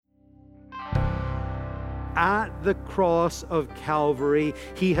At the cross of Calvary,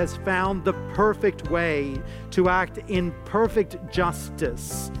 he has found the perfect way to act in perfect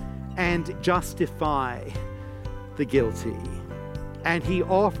justice and justify the guilty. And he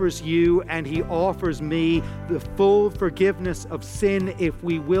offers you and he offers me the full forgiveness of sin if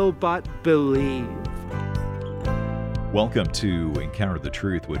we will but believe. Welcome to Encounter the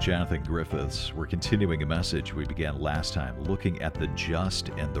Truth with Jonathan Griffiths. We're continuing a message we began last time, looking at the just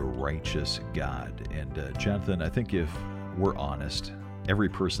and the righteous God. And Jonathan, I think if we're honest, every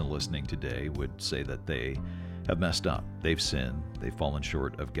person listening today would say that they have messed up. They've sinned. They've fallen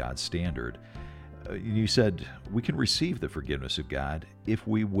short of God's standard. You said we can receive the forgiveness of God if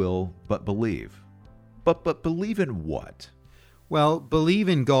we will but believe. But believe in what? Well, believe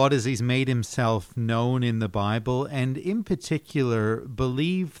in God as he's made himself known in the Bible, and in particular,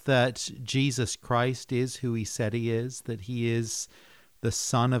 believe that Jesus Christ is who he said he is, that he is the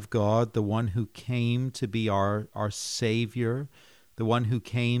Son of God, the one who came to be our Savior, the one who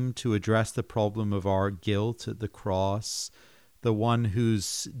came to address the problem of our guilt at the cross, the one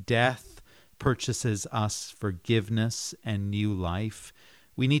whose death purchases us forgiveness and new life.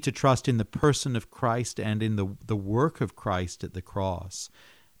 We need to trust in the person of Christ and in the work of Christ at the cross.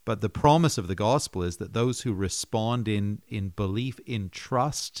 But the promise of the gospel is that those who respond in belief, in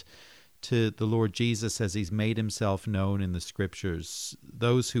trust to the Lord Jesus as he's made himself known in the scriptures,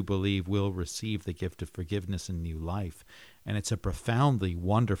 those who believe will receive the gift of forgiveness and new life. And it's a profoundly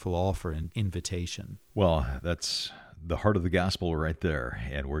wonderful offer and invitation. Well, that's the heart of the gospel right there,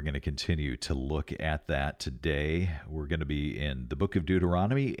 and we're going to continue to look at that today. We're going to be in the book of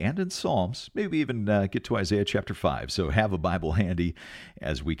Deuteronomy and in Psalms, maybe even get to Isaiah chapter 5. So have a Bible handy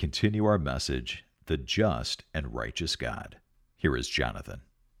as we continue our message, The Just and Righteous God. Here is Jonathan.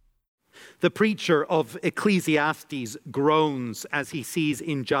 The preacher of Ecclesiastes groans as he sees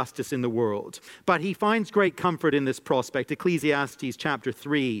injustice in the world, but he finds great comfort in this prospect. Ecclesiastes chapter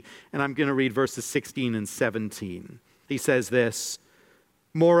 3, and I'm going to read verses 16 and 17. He says this,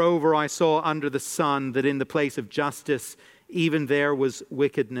 "Moreover, I saw under the sun that in the place of justice, even there was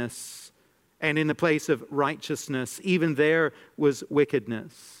wickedness, and in the place of righteousness, even there was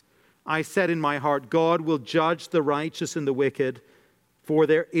wickedness. I said in my heart, God will judge the righteous and the wicked, for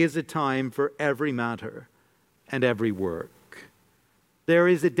there is a time for every matter and every work." There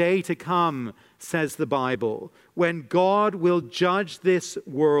is a day to come, says the Bible, when God will judge this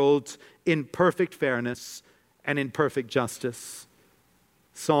world in perfect fairness and in perfect justice.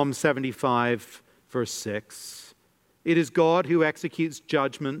 Psalm 75, verse 6. It is God who executes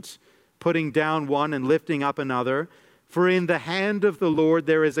judgment, putting down one and lifting up another. For in the hand of the Lord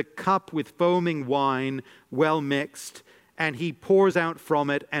there is a cup with foaming wine, well mixed, and he pours out from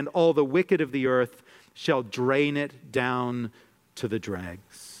it, and all the wicked of the earth shall drain it down to the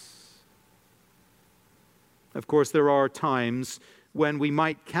dregs. Of course, there are times when we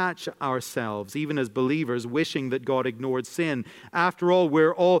might catch ourselves, even as believers, wishing that God ignored sin. After all,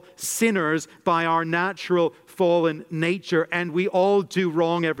 we're all sinners by our natural fallen nature, and we all do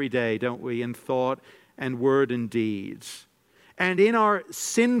wrong every day, don't we, in thought and word and deed. And in our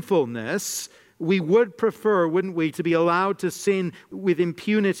sinfulness, we would prefer, wouldn't we, to be allowed to sin with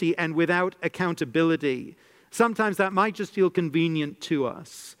impunity and without accountability. Sometimes that might just feel convenient to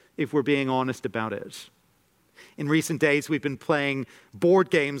us, if we're being honest about it. In recent days, we've been playing board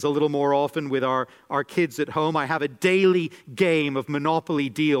games a little more often with our kids at home. I have a daily game of Monopoly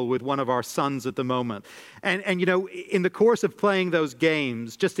Deal with one of our sons at the moment. And you know, in the course of playing those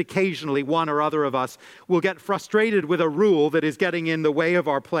games, just occasionally one or other of us will get frustrated with a rule that is getting in the way of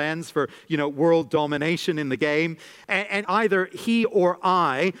our plans for, world domination in the game. And either he or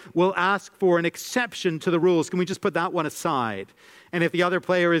I will ask for an exception to the rules. Can we just put that one aside? And if the other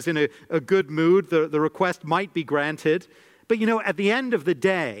player is in a good mood, the request might be granted. But at the end of the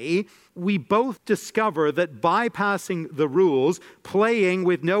day, we both discover that bypassing the rules, playing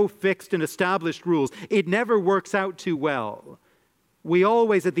with no fixed and established rules, it never works out too well. We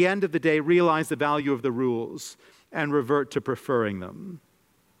always, at the end of the day, realize the value of the rules and revert to preferring them.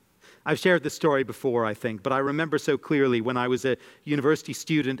 I've shared this story before, I think, but I remember so clearly when I was a university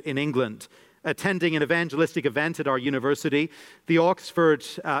student in England, attending an evangelistic event at our university. The Oxford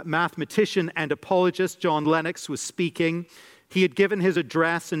mathematician and apologist John Lennox was speaking. He had given his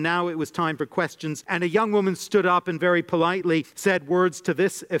address, and now it was time for questions. And a young woman stood up and very politely said words to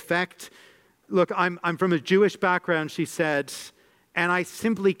this effect. "Look, I'm from a Jewish background," she said, "and I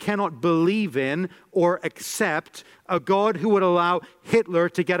simply cannot believe in or accept a God who would allow Hitler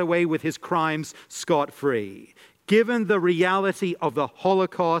to get away with his crimes scot-free. Given the reality of the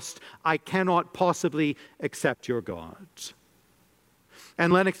Holocaust, I cannot possibly accept your God."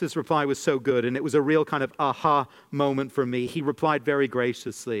 And Lennox's reply was so good, and it was a real kind of aha moment for me. He replied very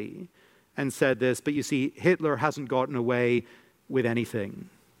graciously and said this, but you see, Hitler hasn't gotten away with anything.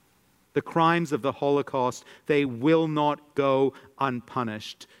 The crimes of the Holocaust, they will not go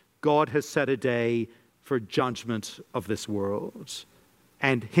unpunished. God has set a day for judgment of this world,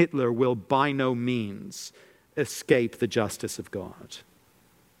 and Hitler will by no means escape the justice of God.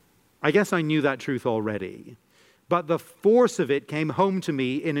 I guess I knew that truth already, but the force of it came home to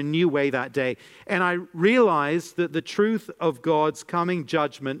me in a new way that day. And I realized that the truth of God's coming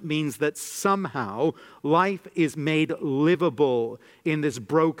judgment means that somehow life is made livable in this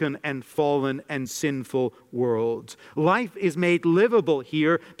broken and fallen and sinful world. Life is made livable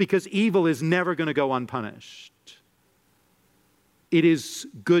here because evil is never going to go unpunished. It is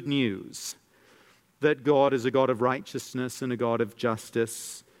good news that God is a God of righteousness and a God of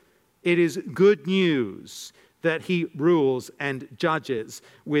justice. It is good news that he rules and judges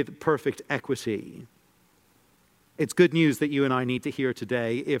with perfect equity. It's good news that you and I need to hear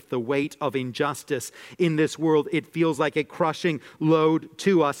today. If the weight of injustice in this world, it feels like a crushing load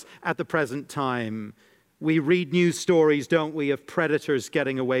to us at the present time. We read news stories, don't we, of predators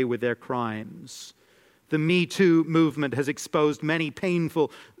getting away with their crimes. The Me Too movement has exposed many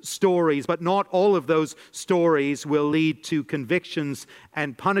painful stories, but not all of those stories will lead to convictions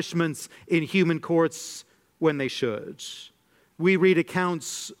and punishments in human courts when they should. We read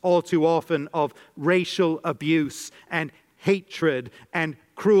accounts all too often of racial abuse and hatred and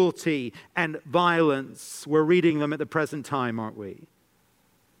cruelty and violence. We're reading them at the present time, aren't we?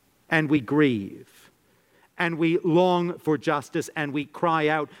 And we grieve, and we long for justice, and we cry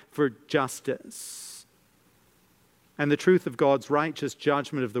out for justice. And the truth of God's righteous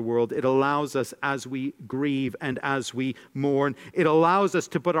judgment of the world, it allows us as we grieve and as we mourn, it allows us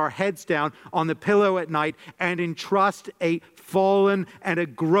to put our heads down on the pillow at night and entrust a fallen and a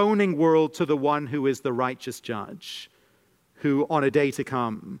groaning world to the one who is the righteous judge, who on a day to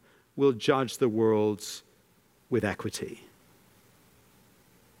come will judge the world with equity.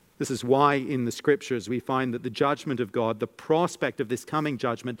 This is why in the scriptures we find that the judgment of God, the prospect of this coming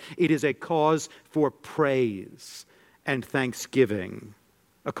judgment, it is a cause for praise and thanksgiving,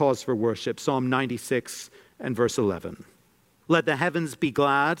 a cause for worship. Psalm 96 and verse 11. Let the heavens be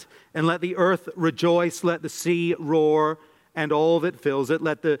glad, and let the earth rejoice, let the sea roar, and all that fills it.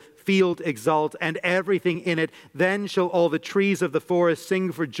 Let the field exult, and everything in it. Then shall all the trees of the forest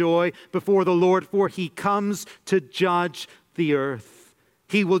sing for joy before the Lord, for he comes to judge the earth.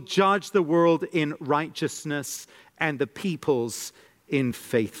 He will judge the world in righteousness and the peoples in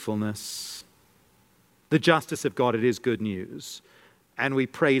faithfulness. The justice of God, it is good news, and we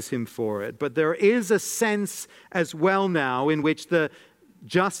praise him for it. But there is a sense as well now in which the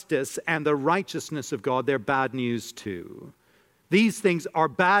justice and the righteousness of God, they're bad news too. These things are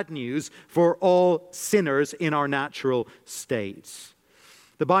bad news for all sinners in our natural state.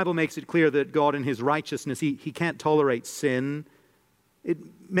 The Bible makes it clear that God in his righteousness, he can't tolerate sin. It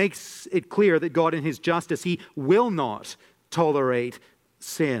makes it clear that God in his justice, he will not tolerate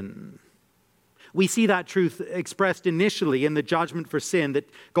sin. We see that truth expressed initially in the judgment for sin that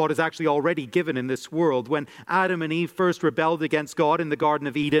God has actually already given in this world. When Adam and Eve first rebelled against God in the Garden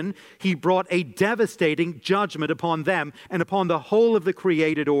of Eden, he brought a devastating judgment upon them and upon the whole of the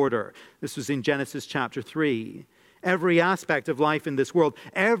created order. This was in Genesis chapter 3. Every aspect of life in this world,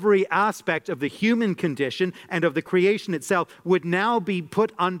 every aspect of the human condition and of the creation itself would now be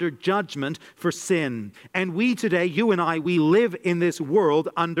put under judgment for sin. And we today, you and I, we live in this world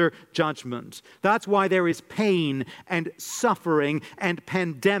under judgment. That's why there is pain and suffering and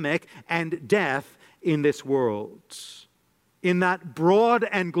pandemic and death in this world. In that broad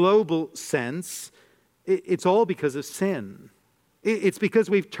and global sense, it's all because of sin. It's because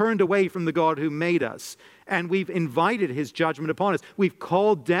we've turned away from the God who made us, and we've invited his judgment upon us. We've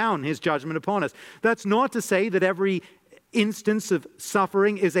called down his judgment upon us. That's not to say that every instance of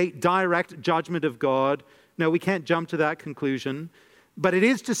suffering is a direct judgment of God. No, we can't jump to that conclusion. But it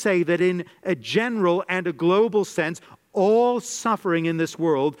is to say that in a general and a global sense, all suffering in this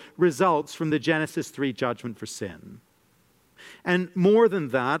world results from the Genesis 3 judgment for sin. And more than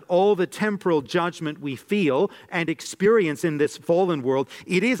that, all the temporal judgment we feel and experience in this fallen world,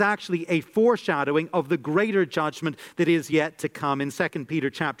 it is actually a foreshadowing of the greater judgment that is yet to come. In 2 Peter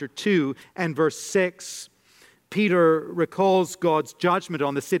chapter 2 and verse 6, Peter recalls God's judgment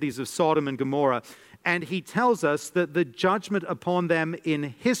on the cities of Sodom and Gomorrah, and he tells us that the judgment upon them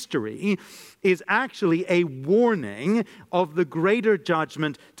in history is actually a warning of the greater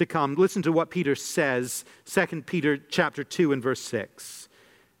judgment to come. Listen to what Peter says, 2 Peter chapter 2 and verse 6.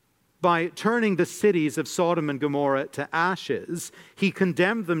 By turning the cities of Sodom and Gomorrah to ashes, he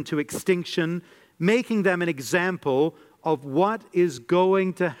condemned them to extinction, making them an example of what is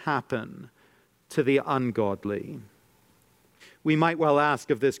going to happen to the ungodly. We might well ask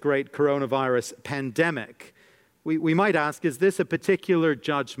of this great coronavirus pandemic, we might ask, is this a particular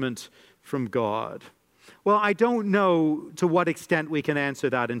judgment from God? Well, I don't know to what extent we can answer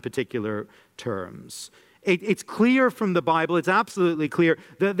that in particular terms. It's clear from the Bible, it's absolutely clear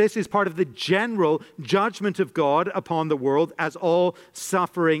that this is part of the general judgment of God upon the world, as all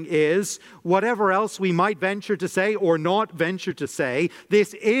suffering is. Whatever else we might venture to say or not venture to say,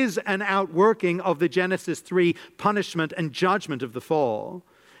 this is an outworking of the Genesis 3 punishment and judgment of the fall.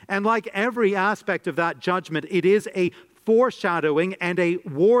 And like every aspect of that judgment, it is a foreshadowing and a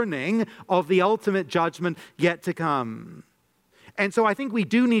warning of the ultimate judgment yet to come. And so I think we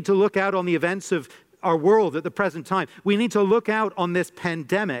do need to look out on the events of our world at the present time. We need to look out on this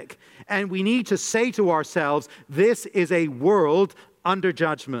pandemic, and we need to say to ourselves, this is a world under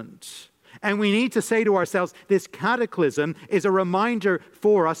judgment. And we need to say to ourselves, this cataclysm is a reminder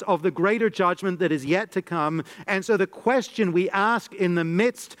for us of the greater judgment that is yet to come. And so the question we ask in the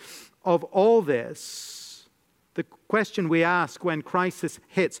midst of all this, the question we ask when crisis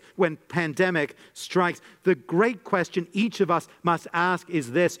hits, when pandemic strikes, the great question each of us must ask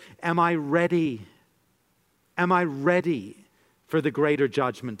is this: am I ready? Am I ready for the greater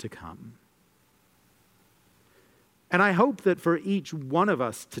judgment to come? And I hope that for each one of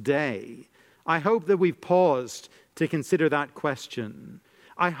us today, I hope that we've paused to consider that question.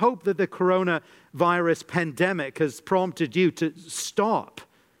 I hope that the coronavirus pandemic has prompted you to stop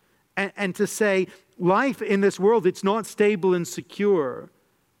and to say, life in this world, it's not stable and secure.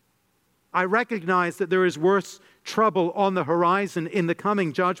 I recognize that there is worse trouble on the horizon in the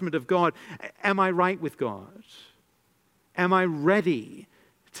coming judgment of God. Am I right with God? Am I ready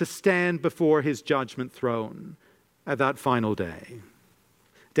to stand before his judgment throne at that final day?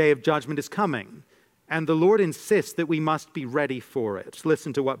 Day of judgment is coming, and the Lord insists that we must be ready for it.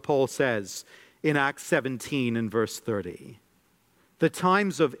 Listen to what Paul says in Acts 17 and verse 30. The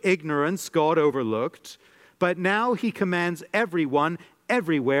times of ignorance God overlooked, but now he commands everyone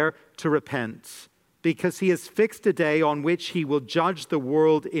everywhere to repent, because he has fixed a day on which he will judge the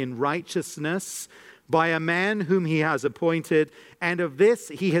world in righteousness by a man whom he has appointed, and of this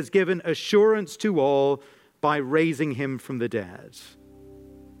he has given assurance to all by raising him from the dead.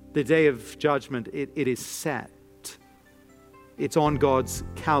 The day of judgment, it is set. It's on God's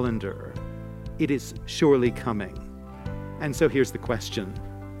calendar. It is surely coming. And so here's the question: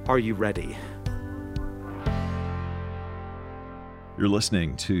 are you ready? You're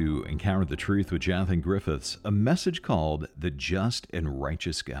listening to Encounter the Truth with Jonathan Griffiths, a message called The Just and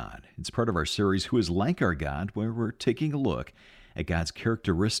Righteous God. It's part of our series, Who is Like Our God, where we're taking a look at God's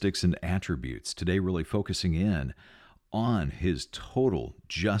characteristics and attributes. Today, really focusing in on his total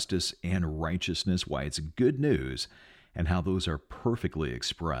justice and righteousness, why it's good news, and how those are perfectly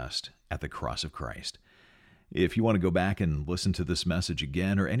expressed at the cross of Christ. If you want to go back and listen to this message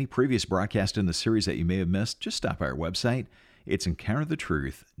again or any previous broadcast in the series that you may have missed, just stop by our website. It's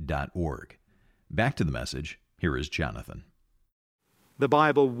encounterthetruth.org. Back to the message. Here is Jonathan. The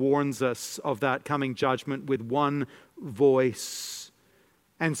Bible warns us of that coming judgment with one voice.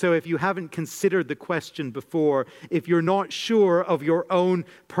 And so if you haven't considered the question before, if you're not sure of your own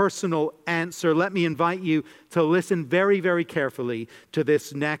personal answer, let me invite you to listen very, very carefully to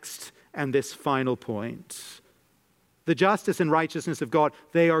this next and this final point. The justice and righteousness of God,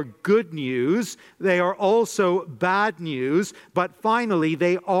 they are good news. They are also bad news. But finally,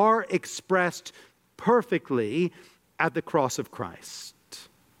 they are expressed perfectly at the cross of Christ.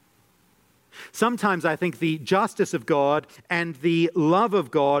 Sometimes I think the justice of God and the love of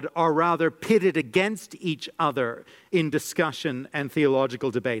God are rather pitted against each other in discussion and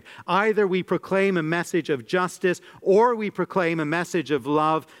theological debate. Either we proclaim a message of justice or we proclaim a message of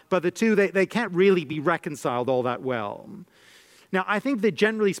love, but the two, they can't really be reconciled all that well. Now, I think that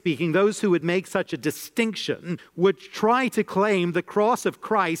generally speaking, those who would make such a distinction would try to claim the cross of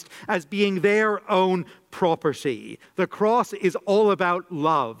Christ as being their own property. The cross is all about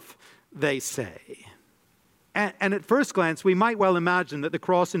love, they say. And at first glance, we might well imagine that the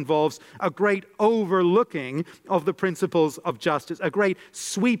cross involves a great overlooking of the principles of justice, a great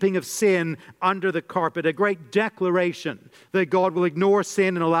sweeping of sin under the carpet, a great declaration that God will ignore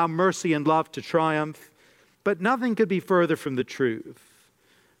sin and allow mercy and love to triumph. But nothing could be further from the truth.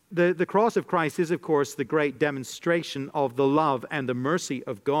 The cross of Christ is, of course, the great demonstration of the love and the mercy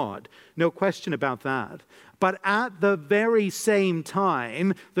of God. No question about that. But at the very same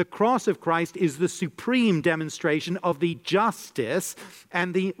time, the cross of Christ is the supreme demonstration of the justice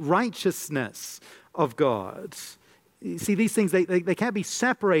and the righteousness of God. You see, these things, they can't be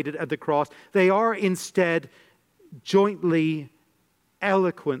separated at the cross. They are instead jointly,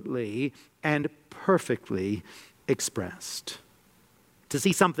 eloquently, and perfectly expressed. To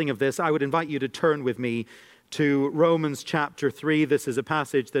see something of this, I would invite you to turn with me to Romans chapter 3. This is a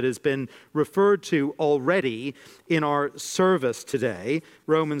passage that has been referred to already in our service today.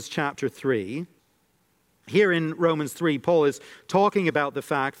 Romans chapter 3. Here in Romans 3, Paul is talking about the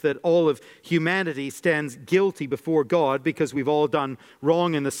fact that all of humanity stands guilty before God because we've all done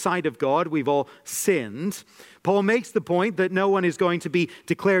wrong in the sight of God. We've all sinned. Paul makes the point that no one is going to be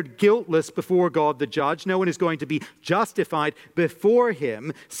declared guiltless before God the judge. No one is going to be justified before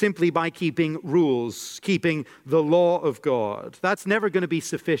him simply by keeping rules, keeping the law of God. That's never going to be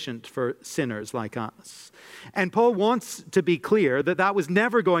sufficient for sinners like us. And Paul wants to be clear that that was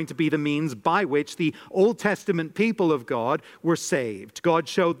never going to be the means by which the Old Testament people of God were saved. God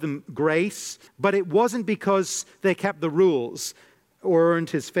showed them grace, but it wasn't because they kept the rules or earned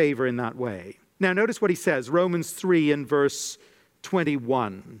his favor in that way. Now, notice what he says, Romans 3 and verse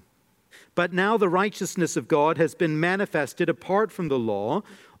 21. But now the righteousness of God has been manifested apart from the law,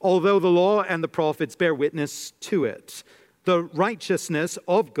 although the law and the prophets bear witness to it. The righteousness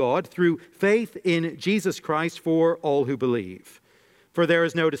of God through faith in Jesus Christ for all who believe. For there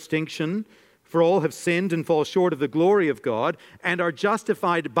is no distinction, for all have sinned and fall short of the glory of God, and are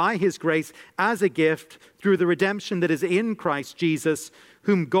justified by his grace as a gift through the redemption that is in Christ Jesus,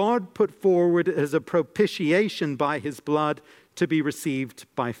 whom God put forward as a propitiation by his blood to be received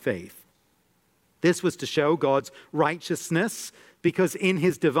by faith. This was to show God's righteousness, because in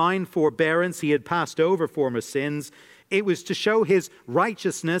his divine forbearance he had passed over former sins. It was to show his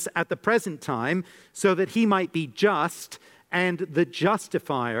righteousness at the present time, so that he might be just and the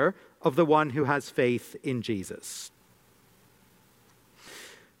justifier of the one who has faith in Jesus.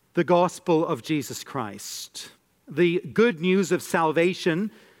 The gospel of Jesus Christ, the good news of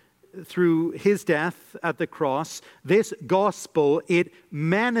salvation through his death at the cross, this gospel, it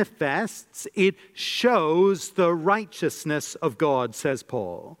manifests, it shows the righteousness of God, says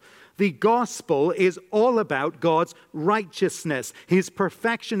Paul. The gospel is all about God's righteousness, his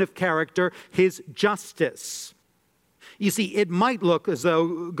perfection of character, his justice. You see, it might look as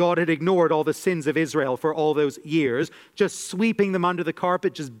though God had ignored all the sins of Israel for all those years, just sweeping them under the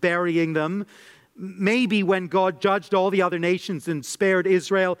carpet, just burying them. Maybe when God judged all the other nations and spared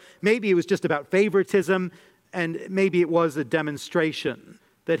Israel, maybe it was just about favoritism, and maybe it was a demonstration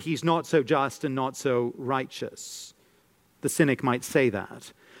that he's not so just and not so righteous. The cynic might say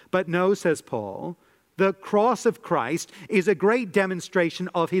that. But no, says Paul, the cross of Christ is a great demonstration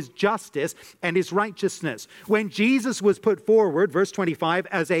of his justice and his righteousness. When Jesus was put forward, verse 25,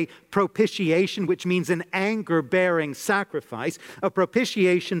 as a propitiation, which means an anger-bearing sacrifice, a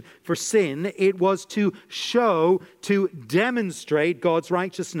propitiation for sin, it was to show, to demonstrate God's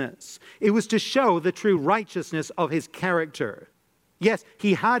righteousness. It was to show the true righteousness of his character. Yes,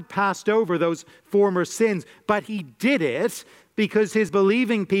 he had passed over those former sins, but he did it because his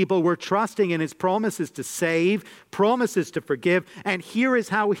believing people were trusting in his promises to save, promises to forgive, and here is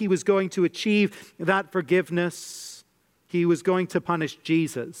how he was going to achieve that forgiveness. He was going to punish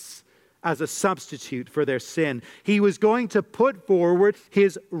Jesus as a substitute for their sin. He was going to put forward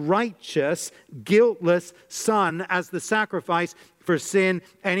his righteous, guiltless Son as the sacrifice for sin,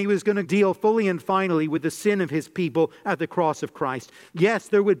 and he was going to deal fully and finally with the sin of his people at the cross of Christ. Yes,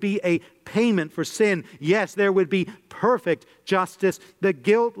 there would be a payment for sin. Yes, there would be perfect justice. The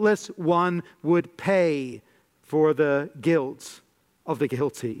guiltless one would pay for the guilt of the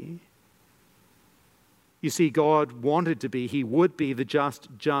guilty. You see, God wanted to be, he would be the just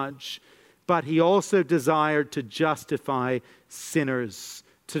judge, but he also desired to justify sinners,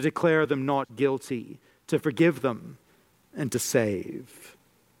 to declare them not guilty, to forgive them, and to save.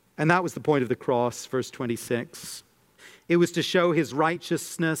 And that was the point of the cross, verse 26. It was to show his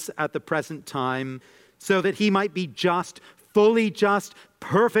righteousness at the present time, so that he might be just, fully just,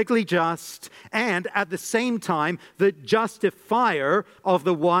 perfectly just, and at the same time, the justifier of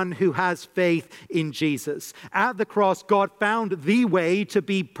the one who has faith in Jesus. At the cross, God found the way to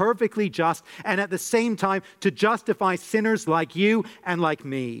be perfectly just, and at the same time, to justify sinners like you and like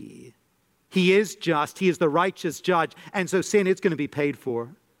me. He is just. He is the righteous judge. And so sin, it's going to be paid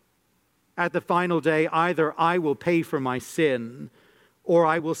for. At the final day, either I will pay for my sin, or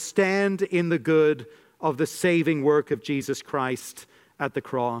I will stand in the good of the saving work of Jesus Christ at the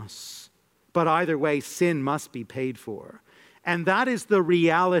cross. But either way, sin must be paid for. And that is the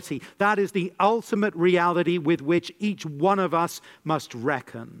reality. That is the ultimate reality with which each one of us must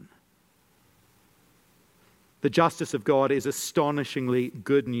reckon. The justice of God is astonishingly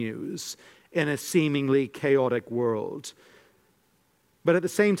good news in a seemingly chaotic world. But at the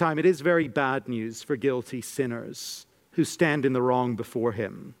same time, it is very bad news for guilty sinners who stand in the wrong before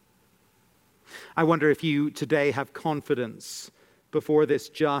him. I wonder if you today have confidence before this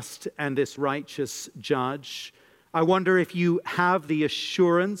just and this righteous judge. I wonder if you have the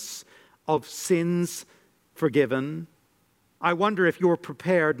assurance of sins forgiven. I wonder if you're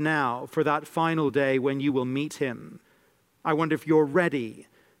prepared now for that final day when you will meet him. I wonder if you're ready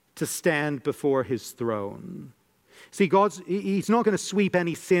to stand before his throne. See, he's not going to sweep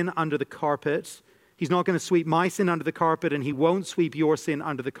any sin under the carpet. He's not going to sweep my sin under the carpet, and he won't sweep your sin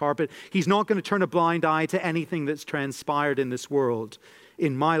under the carpet. He's not going to turn a blind eye to anything that's transpired in this world,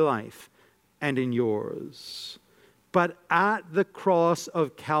 in my life and in yours. But at the cross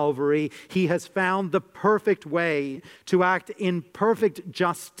of Calvary, he has found the perfect way to act in perfect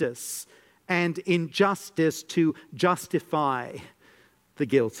justice and in justice to justify the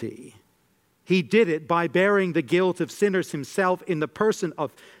guilty. He did it by bearing the guilt of sinners himself in the person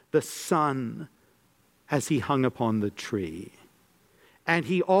of the Son as he hung upon the tree. And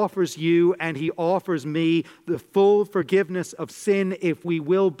he offers you and he offers me the full forgiveness of sin if we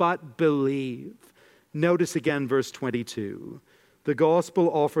will but believe. Notice again verse 22. The gospel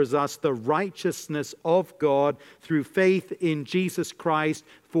offers us the righteousness of God through faith in Jesus Christ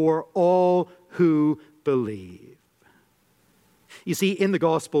for all who believe. You see, in the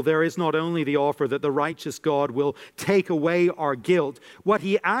gospel, there is not only the offer that the righteous God will take away our guilt. What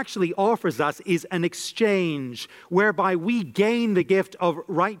he actually offers us is an exchange whereby we gain the gift of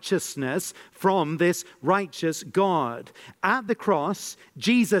righteousness from this righteous God. At the cross,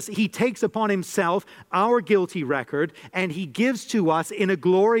 Jesus, he takes upon himself our guilty record and he gives to us in a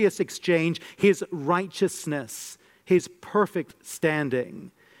glorious exchange his righteousness, his perfect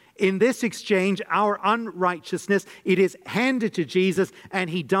standing. In this exchange, our unrighteousness, it is handed to Jesus and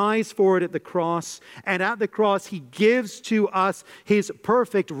he dies for it at the cross. And at the cross, he gives to us his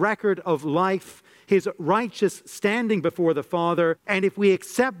perfect record of life, his righteous standing before the Father. And if we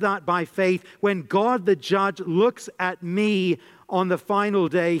accept that by faith, when God the judge looks at me on the final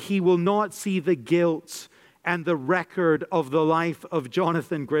day, he will not see the guilt and the record of the life of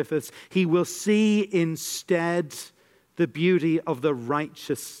Jonathan Griffiths. He will see instead the beauty of the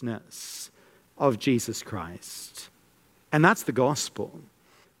righteousness of Jesus Christ. And that's the gospel.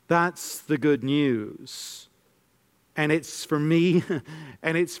 That's the good news. And it's for me,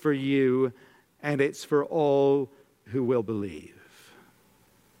 and it's for you, and it's for all who will believe.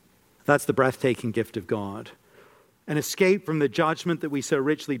 That's the breathtaking gift of God. An escape from the judgment that we so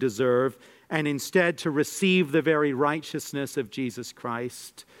richly deserve, and instead to receive the very righteousness of Jesus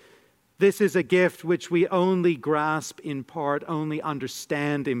Christ. This is a gift which we only grasp in part, only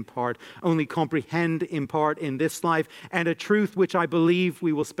understand in part, only comprehend in part in this life, and a truth which I believe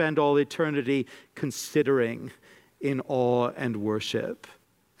we will spend all eternity considering in awe and worship.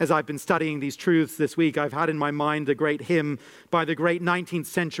 As I've been studying these truths this week, I've had in my mind a great hymn by the great 19th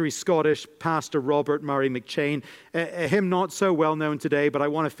century Scottish pastor Robert Murray McCheyne, a hymn not so well known today, but I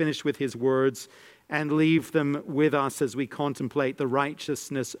want to finish with his words and leave them with us as we contemplate the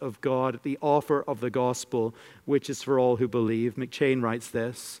righteousness of God, the offer of the gospel, which is for all who believe. McCheyne writes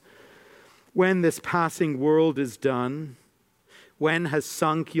this: when this passing world is done, when has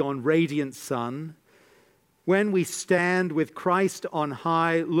sunk yon radiant sun, when we stand with Christ on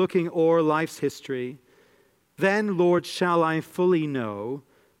high, looking o'er life's history, then, Lord, shall I fully know,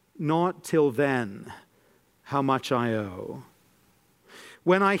 not till then, how much I owe.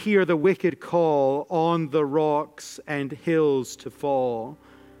 When I hear the wicked call on the rocks and hills to fall,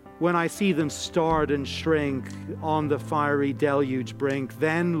 when I see them start and shrink on the fiery deluge brink,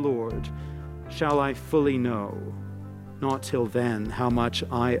 then, Lord, shall I fully know, not till then, how much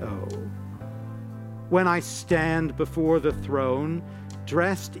I owe. When I stand before the throne,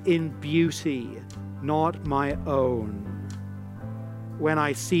 dressed in beauty, not my own. When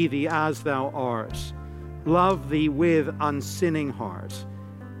I see thee as thou art, love thee with unsinning heart,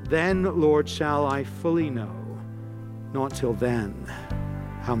 then, Lord, shall I fully know, not till then,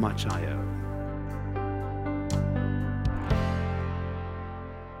 how much I owe.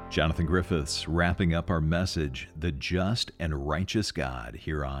 Jonathan Griffiths wrapping up our message, The Just and Righteous God,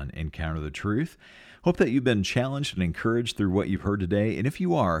 here on Encounter the Truth. Hope that you've been challenged and encouraged through what you've heard today. And if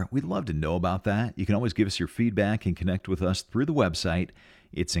you are, we'd love to know about that. You can always give us your feedback and connect with us through the website.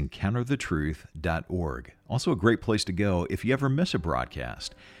 It's encounterthetruth.org. Also a great place to go if you ever miss a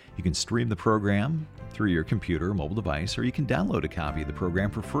broadcast. You can stream the program through your computer or mobile device, or you can download a copy of the program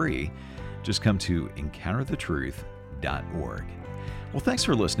for free. Just come to encounterthetruth.org. Well, thanks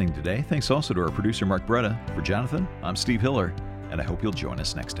for listening today. Thanks also to our producer, Mark Bretta. For Jonathan, I'm Steve Hiller, and I hope you'll join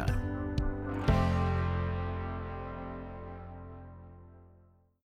us next time.